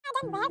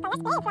can wear color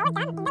spray flowers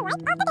done in the light of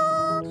the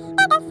day.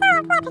 That is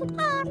soft, vibrant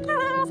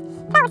colors.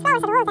 Flowers,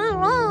 rose and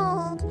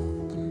red.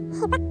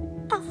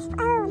 Hibiscus,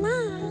 oh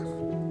nice.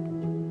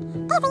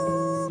 Daisy,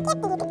 lotus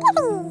in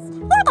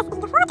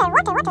the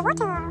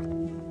water.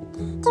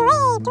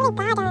 Tulip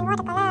garden,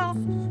 watercolors.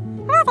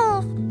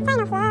 Roses, sign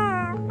of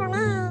love,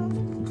 romance.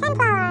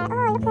 Sunflower,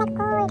 oh look like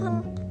golden.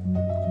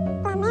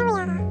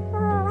 Plumeria,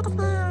 oh what a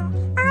smell.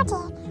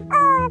 Orchid,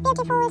 oh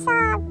beautiful,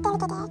 soft,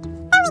 delicate.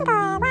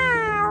 Periwinkle,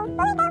 wow.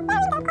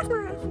 Periwinkle,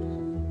 cosmos.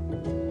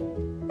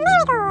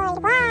 Marigold,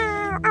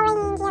 wow.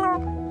 Orange, yellow.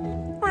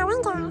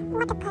 Lavender,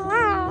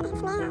 watercolor and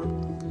smell.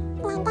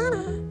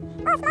 Lantana,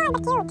 oh small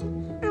but cute.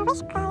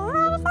 Irish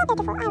color, so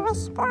beautiful.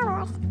 Irish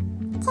flowers.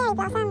 Cherry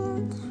blossom,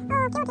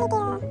 oh cute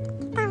little.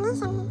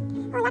 Carnation,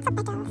 oh lots of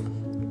petals.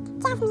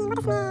 Jasmine, what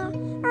a smell.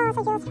 Oh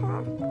so useful.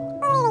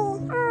 Lily,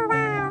 oh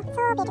wow,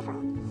 so beautiful.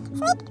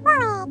 Sweet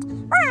wallet,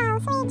 wow,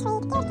 sweet,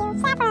 cute.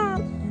 Saffron,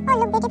 oh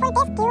look beautiful,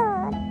 this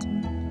cute.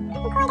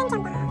 Golden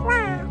jumper,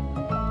 wow.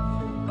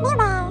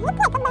 Bluebell, look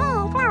like a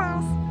bell.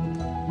 Flowers.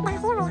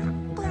 Dahlia.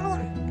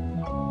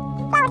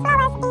 Flowers.